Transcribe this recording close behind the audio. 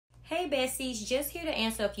Hey Bessies, just here to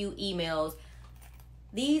answer a few emails.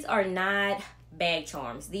 These are not bag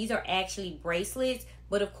charms. These are actually bracelets.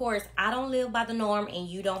 But of course, I don't live by the norm and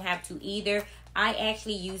you don't have to either. I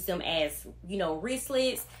actually use them as,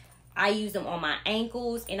 wristlets. I use them on my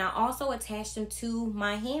ankles, and I also attach them to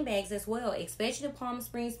my handbags as well, especially the Palm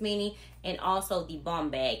Springs Mini and also the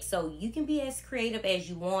Bomb bag. So you can be as creative as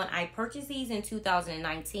you want. I purchased these in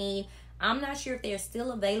 2019. I'm not sure if they're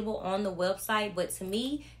still available on the website, but to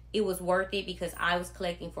me, it was worth it because I was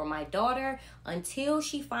collecting for my daughter. Until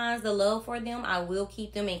she finds the love for them, I will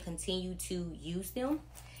keep them and continue to use them.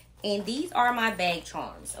 And these are my bag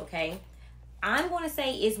charms, okay? I'm going to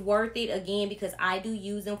say it's worth it again because I do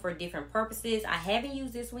use them for different purposes. I haven't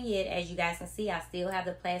used this one yet. As you guys can see, I still have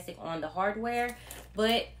the plastic on the hardware,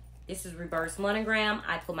 but this is reverse monogram.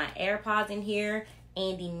 I put my AirPods in here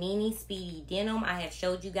and the mini speedy denim I have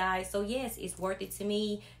showed you guys. So yes, it's worth it to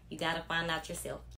me. You got to find out yourself.